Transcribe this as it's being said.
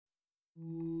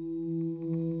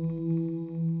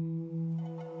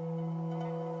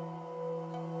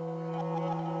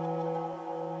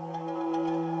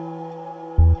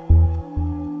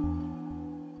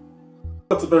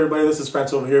What's up, everybody? This is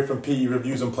France over here from PE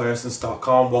Reviews and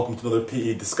PlayerSense.com. Welcome to another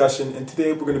PE discussion, and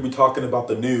today we're going to be talking about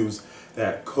the news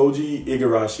that Koji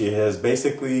Igarashi has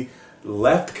basically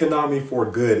left Konami for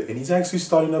good, and he's actually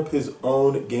starting up his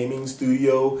own gaming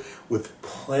studio with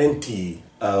plenty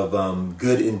of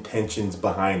good intentions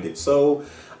behind it. So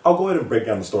I'll go ahead and break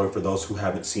down the story for those who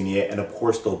haven't seen it yet, and of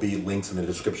course there'll be links in the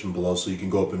description below so you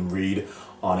can go up and read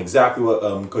on exactly what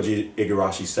Koji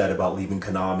Igarashi said about leaving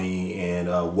Konami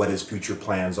and what his future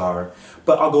plans are.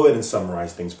 But I'll go ahead and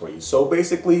summarize things for you. So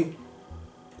basically,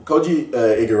 Koji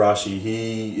Igarashi,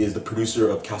 he is the producer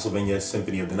of Castlevania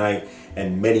Symphony of the Night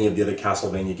and many of the other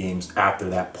Castlevania games after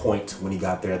that point when he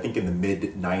got there. I think in the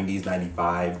mid-90s,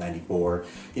 95, 94.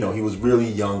 You know, he was really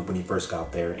young when he first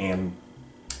got there, and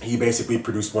he basically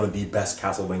produced one of the best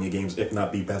Castlevania games, if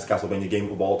not the best Castlevania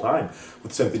game of all time,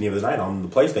 with Symphony of the Night on the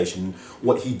PlayStation.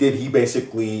 What he did,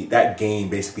 that game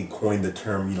basically coined the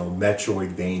term,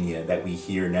 Metroidvania that we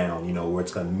hear now, where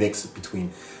it's going to mix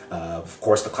between, of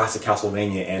course, the classic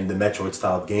Castlevania and the Metroid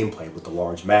style of gameplay with the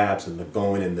large maps and the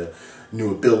going and the new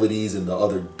abilities and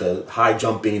the high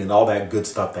jumping and all that good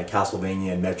stuff that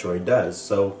Castlevania and Metroid does.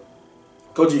 So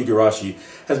Koji Igarashi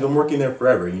has been working there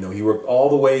forever. He worked all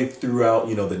the way throughout,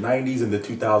 the 90s and the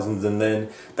 2000s, and then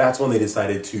that's when they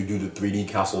decided to do the 3D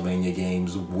Castlevania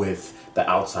games with the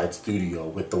outside studio,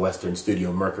 with the Western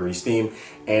studio Mercury Steam.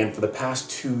 And for the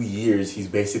past 2 years, he's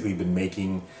basically been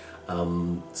making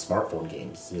smartphone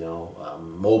games,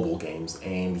 mobile games,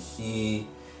 and he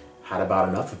had about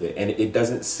enough of it, and it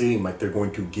doesn't seem like they're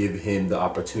going to give him the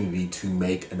opportunity to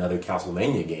make another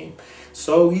Castlevania game.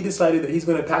 So he decided that he's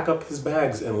going to pack up his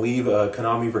bags and leave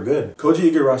Konami for good.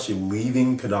 Koji Igarashi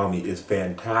leaving Konami is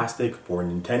fantastic for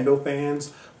Nintendo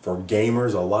fans, for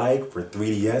gamers alike, for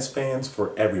 3DS fans,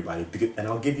 for everybody. And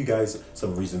I'll give you guys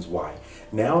some reasons why.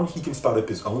 Now he can start up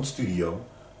his own studio,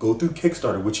 go through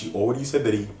Kickstarter, which he already said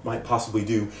that he might possibly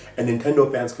do, and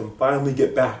Nintendo fans can finally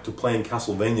get back to playing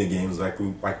Castlevania games like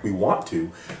we want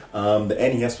to. The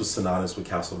NES was synonymous with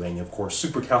Castlevania, of course.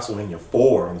 Super Castlevania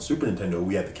 4 on the Super Nintendo.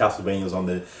 We had the Castlevanias on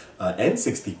the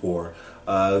N64.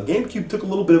 GameCube took a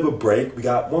little bit of a break. We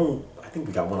got one. I think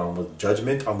we got one on the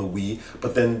Judgment on the Wii,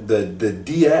 but then the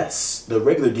DS, the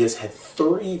regular DS, had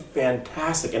 3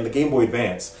 fantastic, and the Game Boy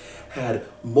Advance had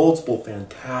multiple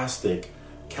fantastic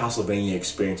Castlevania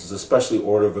experiences, especially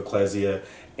Order of Ecclesia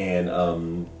and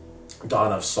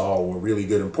Dawn of Sorrow were really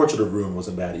good, and Portrait of Ruin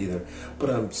wasn't bad either.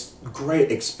 But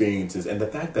great experiences, and the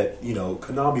fact that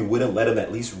Konami wouldn't let him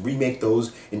at least remake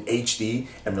those in HD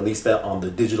and release that on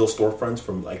the digital storefronts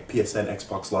from like PSN,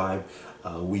 Xbox Live,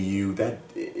 Wii U,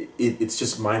 it's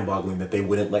just mind-boggling that they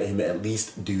wouldn't let him at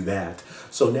least do that.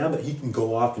 So now that he can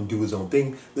go off and do his own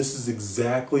thing, this is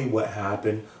exactly what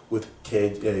happened with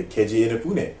Keiji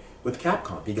Inafune. With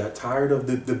Capcom, he got tired of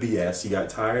the BS, he got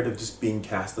tired of just being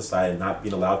cast aside and not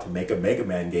being allowed to make a Mega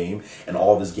Man game and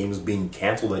all of his games being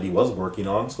canceled that he was working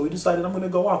on, so he decided, I'm going to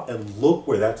go off, and look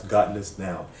where that's gotten us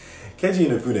now. Keiji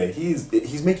Inafune,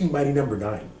 he's making Mighty No.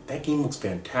 9. That game looks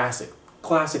fantastic.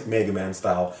 Classic Mega Man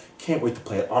style. Can't wait to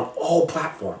play it on all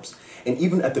platforms. And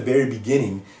even at the very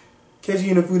beginning, Keiji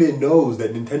Inafune knows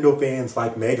that Nintendo fans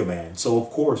like Mega Man. So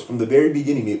of course, from the very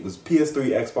beginning, it was PS3,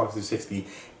 Xbox 360,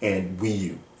 and Wii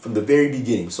U. From the very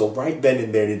beginning. So right then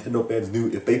and there, Nintendo fans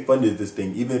knew if they funded this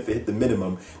thing, even if it hit the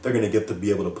minimum, they're going to get to be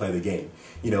able to play the game.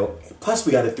 Plus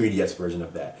we got a 3DS version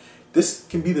of that. This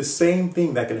can be the same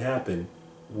thing that can happen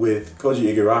with Koji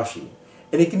Igarashi.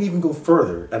 And it can even go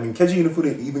further. I mean, Keiji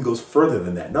Inafune even goes further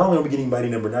than that. Not only are we getting Mighty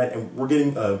No. 9, and we're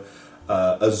getting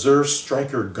Azure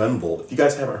Striker Gunvolt. If you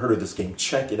guys haven't heard of this game,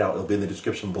 check it out. It'll be in the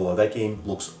description below. That game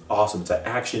looks awesome. It's an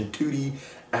action, 2D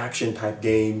action type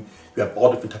game. You have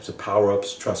all different types of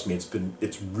power-ups. Trust me,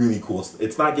 it's really cool.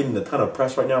 It's not getting a ton of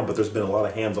press right now, but there's been a lot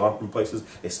of hands-on from places.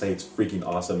 They say it's freaking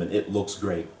awesome and it looks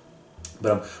great.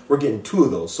 But we're getting 2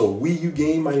 of those. So Wii U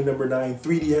game, Mighty No. 9,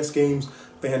 3DS games,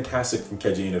 fantastic from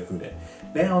Keiji Inafune.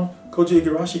 Now, Koji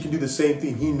Igarashi can do the same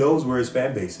thing. He knows where his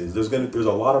fan base is. There's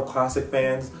a lot of classic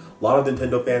fans, a lot of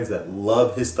Nintendo fans that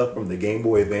love his stuff from the Game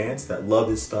Boy Advance, that love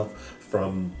his stuff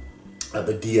from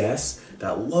the DS,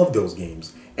 that love those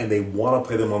games, and they want to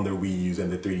play them on their Wii U's and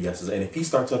their 3DS's. And if he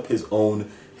starts up his own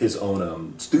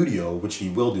studio, which he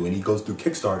will do, and he goes through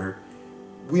Kickstarter,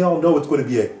 we all know it's going to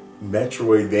be a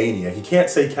Metroidvania. He can't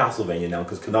say Castlevania now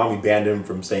because Konami banned him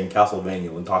from saying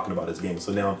Castlevania when talking about his game.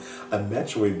 So now a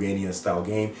Metroidvania style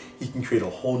game, he can create a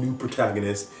whole new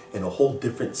protagonist in a whole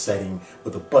different setting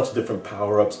with a bunch of different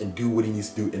power-ups and do what he needs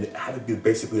to do, and have it be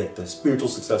basically like the spiritual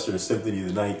successor to Symphony of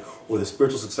the Night or the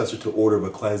spiritual successor to Order of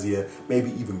Ecclesia,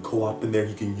 maybe even co-op in there.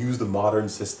 He can use the modern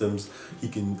systems. He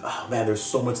can, oh man, there's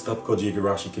so much stuff Koji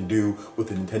Igarashi can do with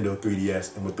the Nintendo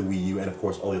 3DS and with the Wii U and of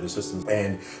course all the other systems,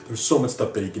 and there's so much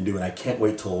stuff that he can do, and I can't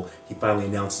wait till he finally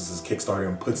announces his Kickstarter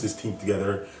and puts his team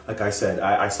together. Like I said,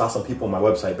 I saw some people on my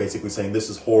website basically saying this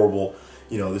is horrible,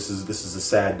 you know, this is a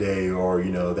sad day, or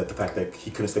you know, that the fact that he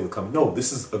couldn't stay with Konami. No,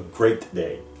 this is a great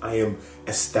day. I am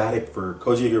ecstatic for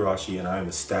Koji Igarashi, and I am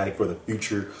ecstatic for the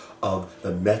future of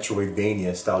the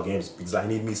Metroidvania style games, because I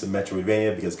need me some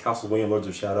Metroidvania, because Castlevania Lords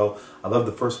of Shadow, I love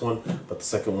the first one, but the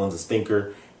second one's a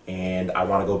stinker. And I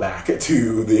want to go back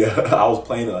to the,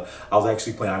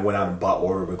 I went out and bought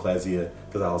Order of Ecclesia,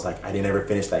 because I was like, I didn't ever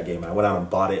finish that game. I went out and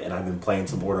bought it, and I've been playing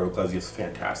some Order of Ecclesia. It's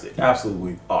fantastic,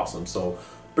 absolutely awesome. So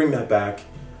bring that back.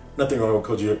 Nothing wrong with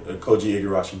Koji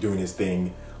Igarashi doing his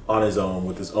thing on his own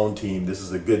with his own team. This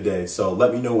is a good day. So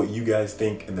let me know what you guys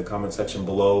think in the comment section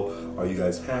below. Are you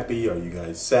guys happy? Are you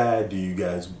guys sad?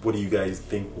 What do you guys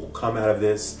think will come out of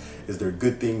this? Is there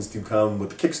good things to come with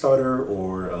the Kickstarter,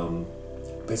 or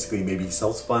basically maybe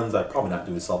self-funds? I'd probably not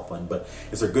do a self-fund, but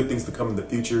is there good things to come in the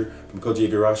future from Koji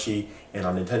Igarashi and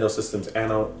on Nintendo systems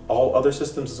and on all other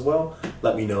systems as well?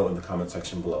 Let me know in the comment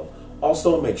section below.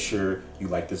 Also, make sure you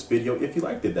like this video if you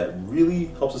liked it. That really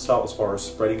helps us out as far as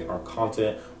spreading our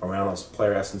content around us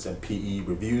Player Essence and PE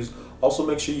reviews. Also,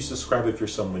 make sure you subscribe if you're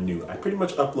someone new. I pretty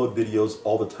much upload videos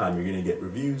all the time. You're gonna get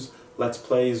reviews, let's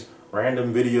plays,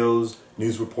 random videos,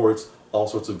 news reports, all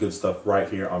sorts of good stuff right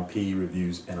here on PE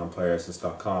Reviews and on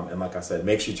PlayerEssence.com. And like I said,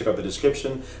 make sure you check out the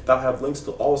description. That'll have links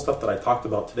to all the stuff that I talked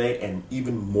about today and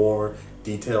even more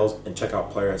details. And check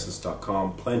out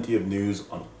PlayerEssence.com. Plenty of news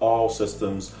on all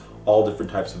systems, all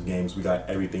different types of games. We got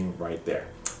everything right there.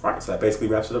 All right, so that basically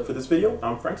wraps it up for this video.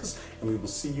 I'm Francis, and we will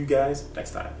see you guys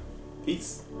next time.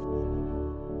 Peace.